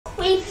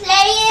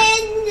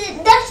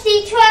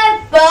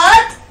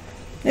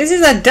This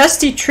is a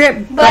dusty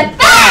trip, but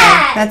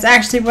bad. That's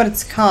actually what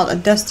it's called, a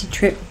dusty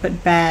trip,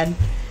 but bad.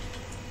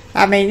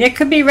 I mean, it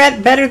could be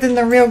better than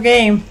the real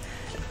game.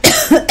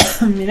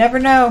 You never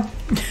know.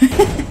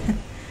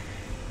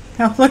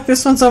 Oh, look,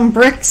 this one's on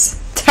bricks.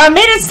 I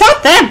mean, it's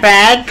not that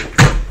bad.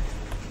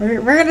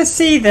 We're gonna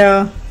see,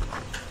 though.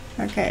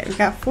 Okay, we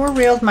got 4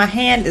 wheels. My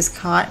hand is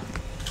caught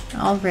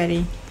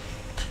already.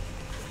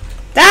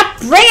 Stop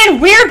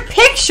bringing weird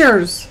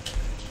pictures!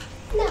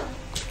 No.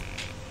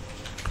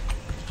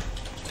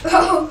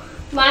 Oh,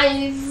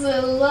 I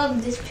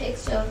love this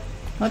picture.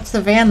 What's the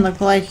van look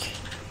like?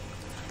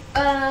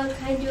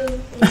 Kind of.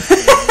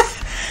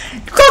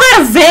 You call that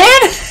a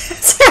van?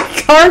 It's a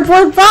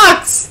cardboard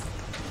box.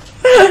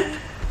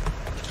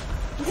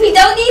 We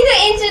don't need the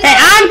internet. Hey,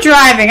 I'm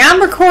driving. I'm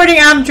recording.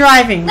 I'm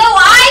driving. No,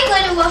 I'm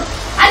going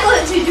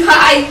to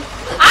drive.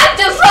 I'm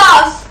the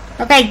boss.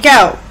 Okay,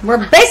 go.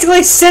 We're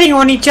basically sitting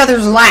on each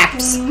other's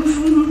laps.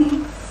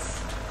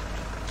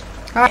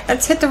 All right,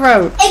 let's hit the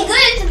road. It's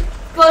good,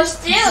 but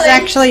still. This is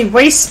actually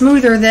way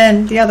smoother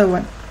than the other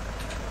one.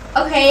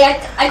 Okay,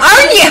 I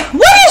Are you?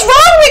 What is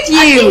wrong with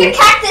I you? think the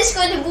cactus is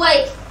going to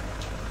break.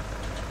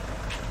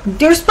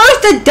 You're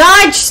supposed to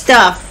dodge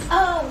stuff.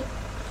 Oh,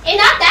 it's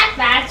not that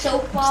bad so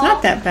far. It's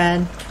not that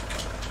bad.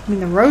 I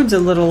mean, the road's a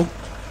little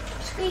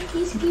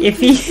Squeaky, squeaky,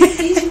 iffy.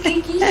 squeaky,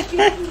 squeaky,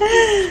 squeaky,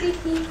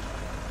 squeaky.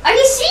 I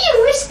can see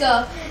your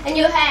whisker and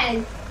your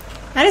hand.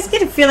 I just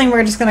get a feeling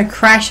we're just going to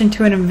crash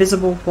into an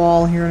invisible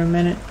wall here in a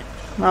minute.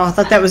 Oh, I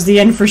thought that was the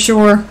end for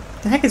sure.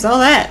 What the heck is all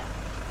that?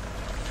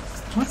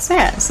 What's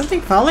that? Is something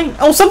falling?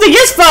 Oh, something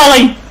is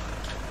falling!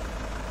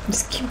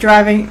 Just keep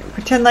driving.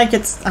 Pretend like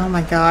it's... Oh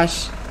my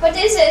gosh. What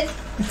is it?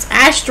 It's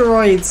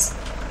asteroids.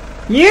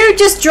 You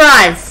just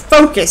drive.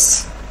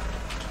 Focus.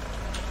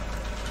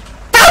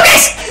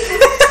 Focus!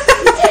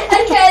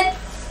 I can't.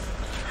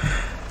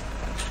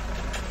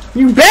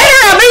 You better!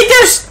 I mean,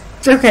 there's...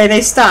 Okay,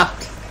 they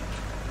stopped.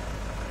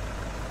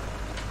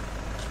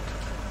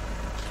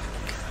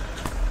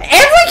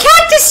 Every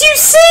cactus you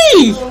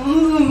see!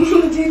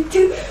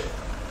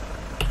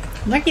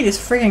 Lucky this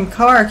friggin'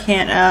 car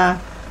can't,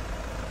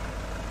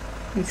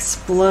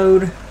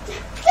 explode.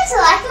 This is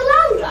like a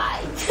long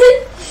drive.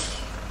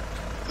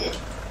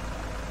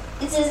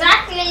 It's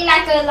exactly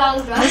like a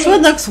long drive. This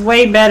one looks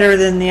way better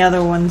than the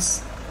other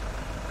ones.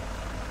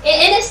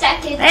 In a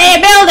second. Hey,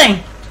 a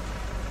building!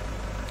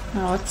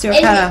 Oh, let's see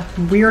what kind of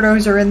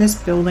weirdos are in this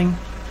building.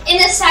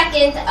 In a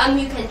second,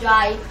 you can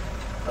drive.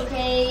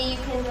 Okay, you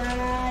can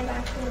drive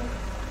back to.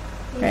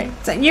 Okay,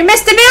 so you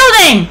missed the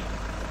building!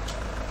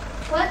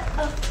 What?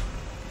 Oh.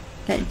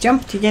 Okay,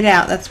 jump to get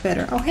out. That's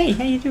better. Oh, hey,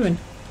 how you doing?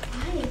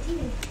 Hi,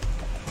 dude.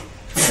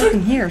 Look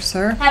in here,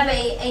 sir. Have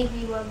a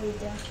angry one with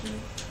that.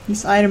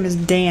 This item is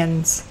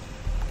Dan's.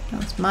 Oh,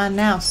 it's mine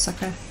now,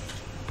 sucker.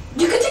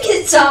 You're gonna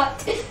get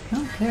shot. I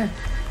don't care.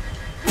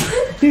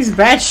 He's a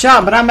bad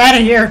shot, but I'm out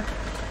of here.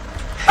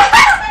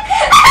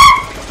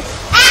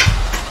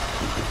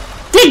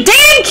 Did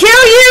Dan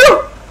kill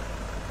you?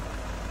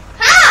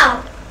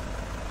 How?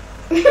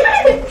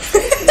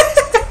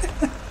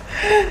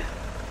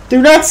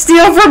 Do not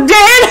steal from Dan!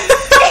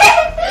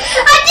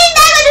 I think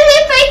that was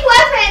a fake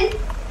weapon.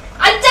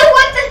 I don't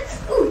want the.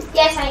 Ooh,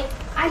 yes, I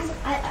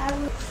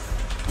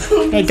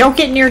will. Hey, don't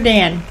get near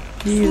Dan.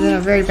 He's in a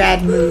very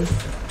bad mood.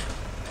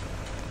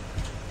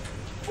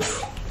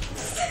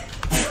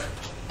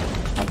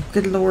 Oh,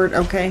 good lord,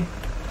 okay.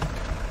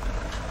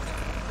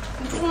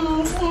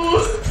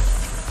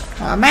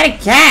 Oh, I'm out of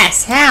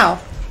gas. How?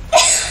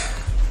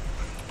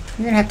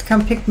 You're gonna have to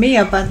come pick me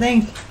up, I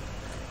think.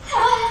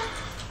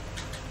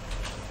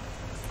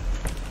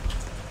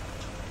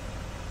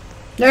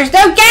 There's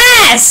no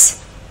gas!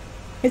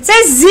 It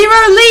says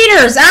 0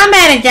 liters. I'm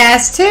out of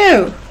gas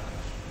too.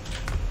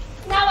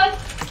 Now I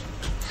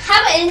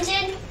have an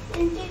engine.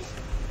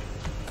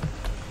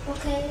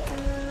 Okay,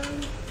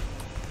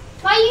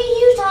 why you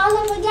use all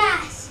of the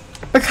gas?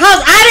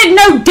 Because I didn't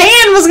know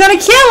Dan was gonna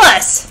kill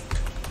us.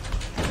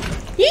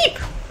 Yeep.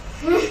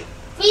 We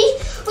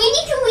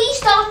need to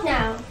restart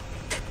now.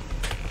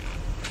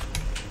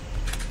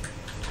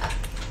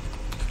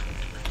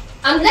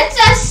 Let's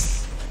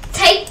just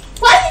take.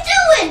 What are you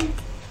doing?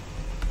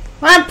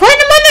 Well, I'm putting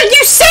them on the.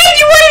 You said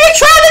you wanted to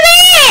try the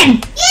van.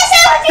 Yes, I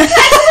want to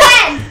try the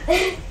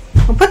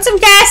van. Well, put some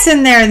gas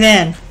in there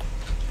then.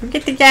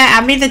 Forget the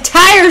gas. I mean, the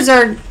tires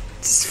are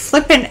just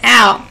flipping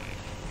out.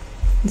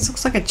 This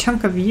looks like a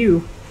chunk of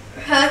you.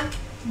 Huh?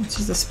 It's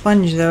just a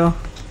sponge, though.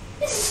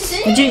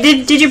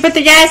 Did you put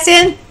the gas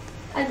in?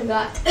 I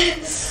forgot. What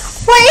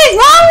is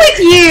wrong with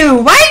you?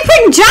 Why are you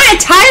putting giant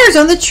tires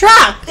on the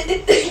truck?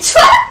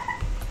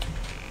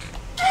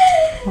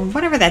 Well,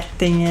 whatever that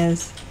thing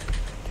is.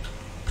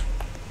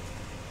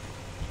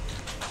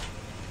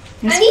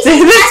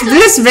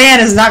 This van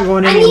is not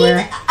going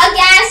anywhere. I need a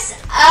gas,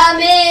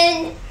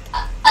 and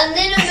a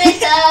little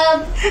bit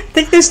of. I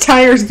think this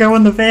tires go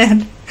in the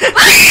van.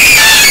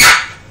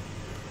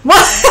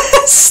 What?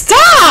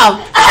 Stop!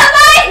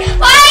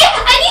 Why?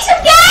 I need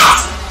some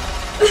gas!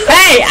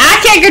 Hey, I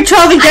can't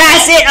control the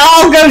gas. It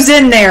all goes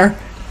in there.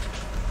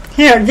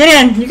 Here, get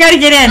in. You gotta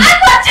get in. I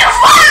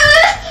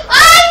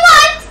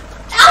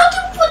want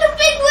to put the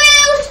big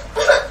wheels.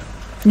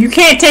 You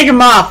can't take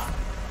them off.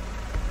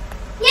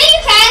 Yeah,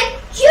 you can.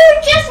 You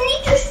just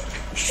need to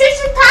switch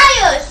the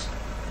tires.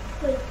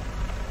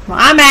 Well,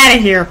 I'm out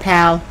of here,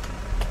 pal.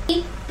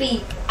 Beep,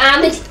 beep.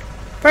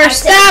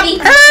 First I said stop.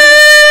 beep.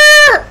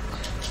 Ah!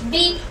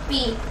 Beep,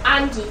 beep.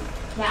 I'm Jeep.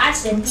 Yeah, I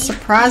said beep.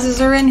 Surprises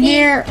are in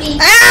here.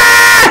 Beep.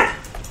 Ah!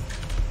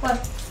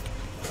 What?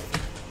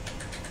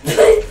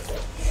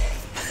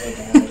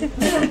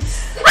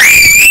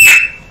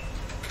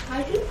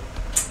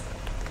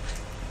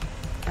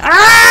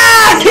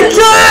 Ah! Get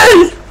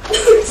good!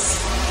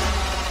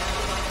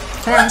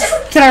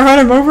 Can I run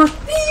him over?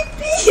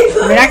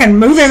 I mean, I can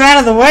move him out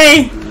of the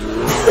way.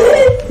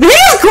 Did he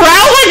just growl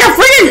like a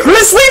freaking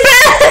grizzly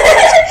bear?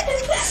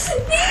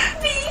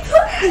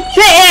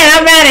 Get in!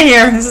 I'm out of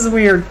here. This is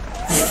weird.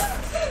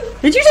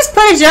 Did you just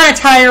put a giant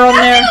tire on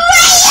there?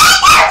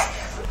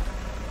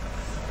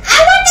 I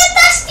want the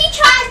dusty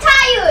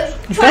tires.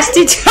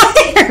 Dusty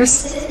tires.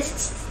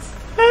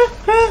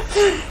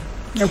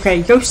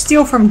 Okay, go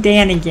steal from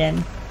Dan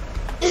again.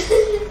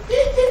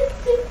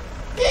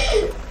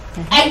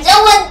 I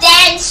don't want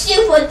Dad's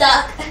super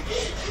duck.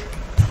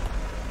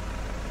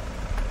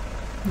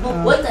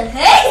 What the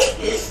heck?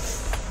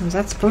 Is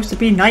that supposed to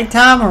be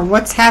nighttime or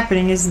what's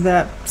happening? Is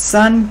the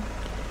sun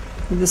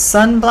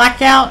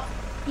blackout?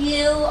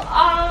 You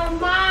are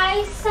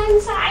my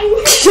sunshine.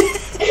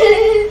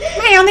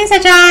 My only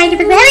sunshine.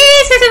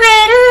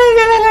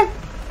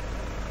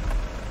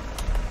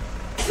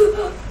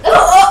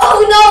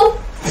 Oh no!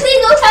 Please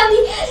don't tell me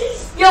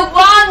your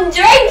blonde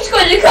dream's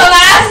going to come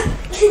out.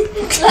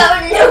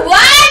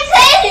 What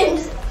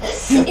dreams?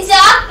 It's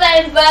up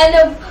and a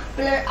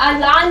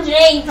blonde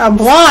dream. A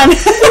blonde.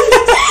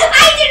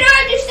 I didn't know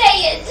how to say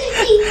it.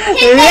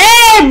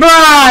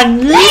 Lebron.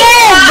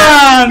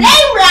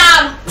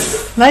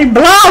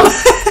 Lebron.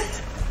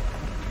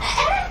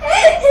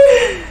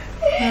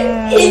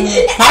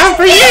 Time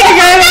for you to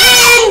go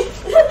in.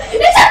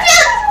 It's a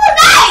beautiful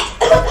night.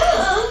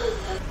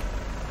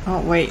 Oh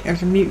wait,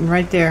 there's a mutant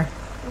right there.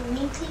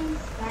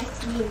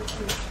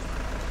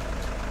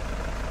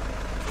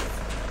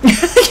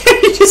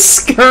 You just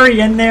scurry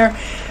in there.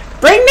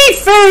 Bring me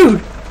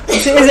food!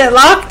 Is it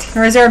locked?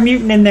 Or is there a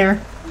mutant in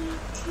there?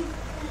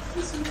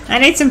 I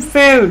need some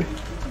food.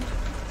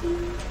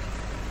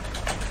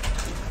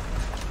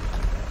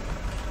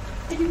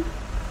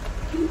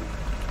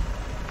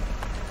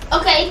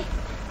 Okay.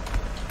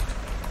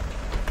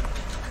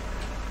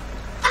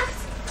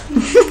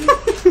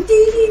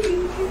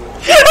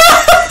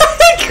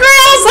 It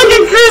growls like a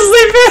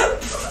grizzly bear.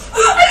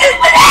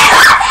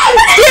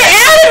 Get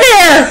out of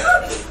there!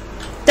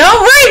 Don't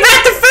worry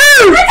about the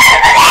food!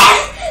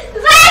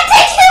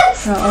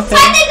 Oh,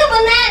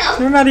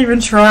 okay. We're not even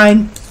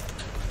trying.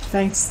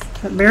 Thanks.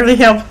 That barely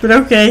helped, but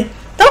okay.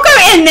 Don't go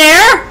in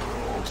there!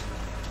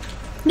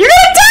 You're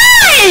gonna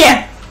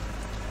die!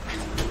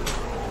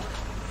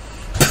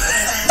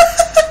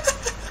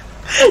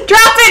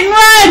 Drop it and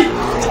run!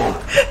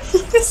 He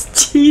just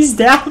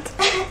cheesed out.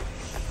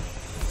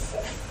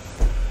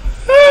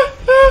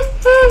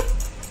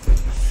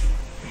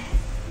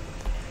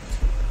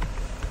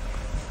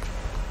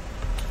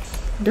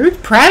 Dude's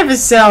proud of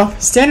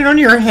himself. Standing on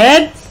your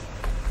head?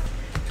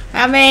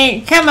 I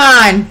mean, come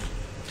on.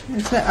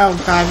 Oh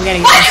god, we gotta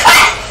get this.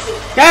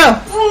 Go!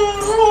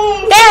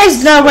 There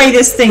is no way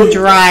this thing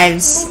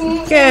drives.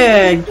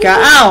 Good god.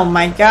 Oh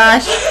my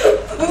gosh.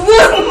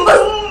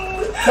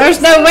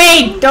 There's no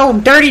way. Oh,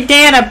 Dirty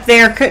Dan up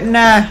there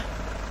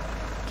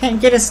can't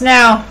get us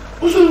now.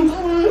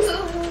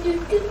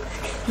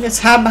 Let's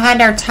hide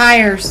behind our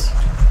tires.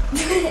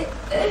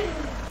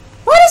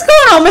 What is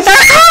going on with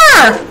our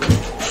car?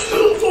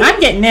 I'm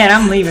getting in.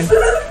 I'm leaving.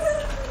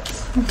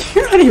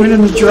 You're not even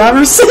in the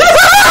driver's seat.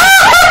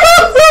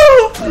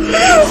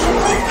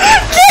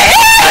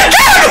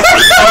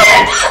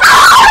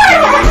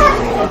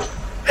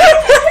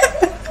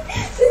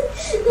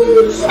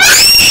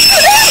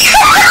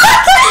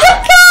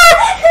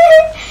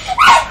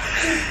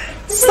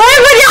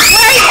 Slide with your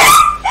brakes.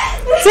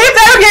 See if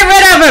that'll get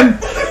rid of him.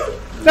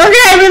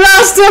 Okay, we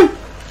lost him.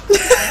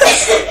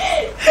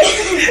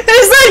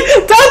 It's like,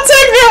 don't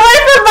take me away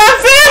from my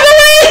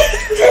family.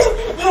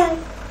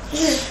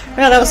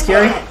 Well, that was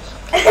scary.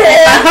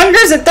 My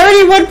hunger's at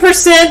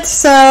 31%,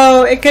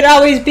 so it could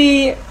always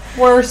be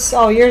worse.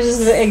 Oh, yours is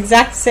the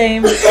exact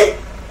same.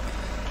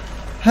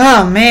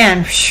 Oh,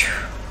 man.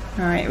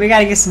 Alright, we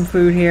gotta get some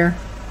food here.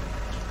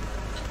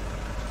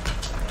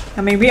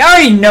 I mean, we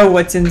already know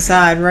what's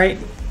inside, right?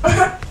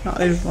 Oh,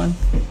 there's one.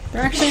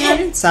 They're actually not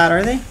inside,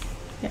 are they?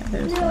 Yeah,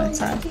 there's one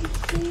inside.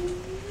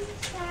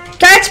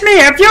 Catch me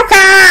if you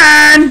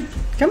can!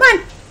 Come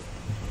on.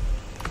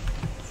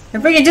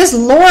 If we can just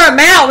lure them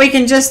out, we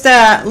can just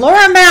lure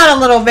them out a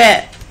little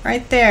bit.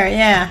 Right there,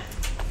 yeah.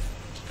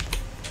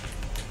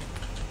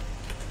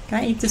 Can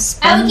I eat this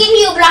sponge? I will give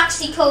you a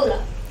Bloxy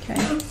Cola.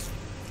 Okay.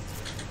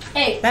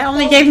 Hey. That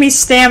only gave me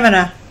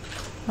stamina.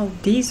 Oh,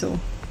 Diesel.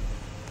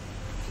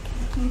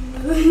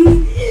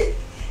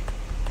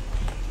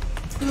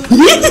 No.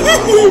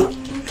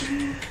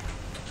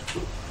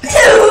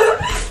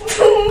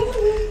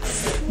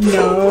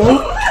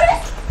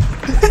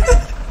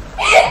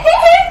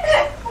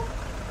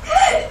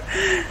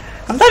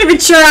 I'm not even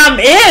sure I'm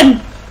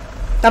in.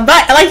 I'm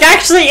not, like,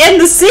 actually in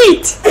the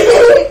seat.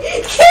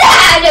 Get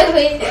out of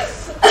it.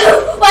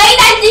 Wait,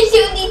 I think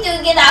you need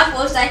to get out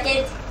for a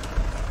second.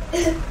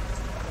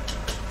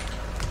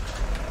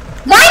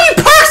 Why are you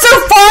parked so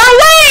far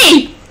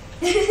away?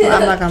 Well,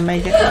 I'm not gonna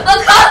make it.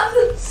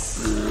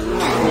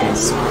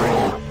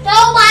 No,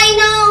 I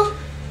know.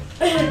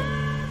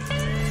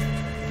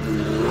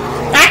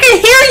 I can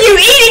hear you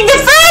eating the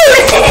food!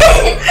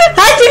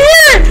 I can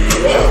hear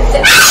it!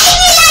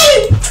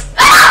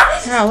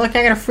 Oh, look, I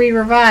got a free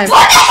revive.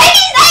 What the heck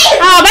is that?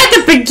 Oh, I'm at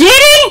the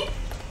beginning?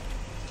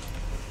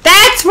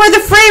 That's where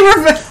the free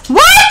revive...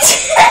 What?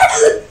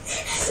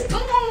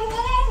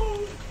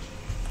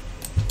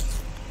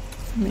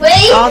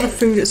 Wait. All the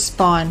food at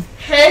spawn.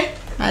 Huh?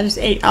 I just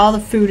ate all the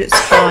food at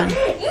spawn.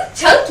 You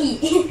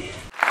chunky.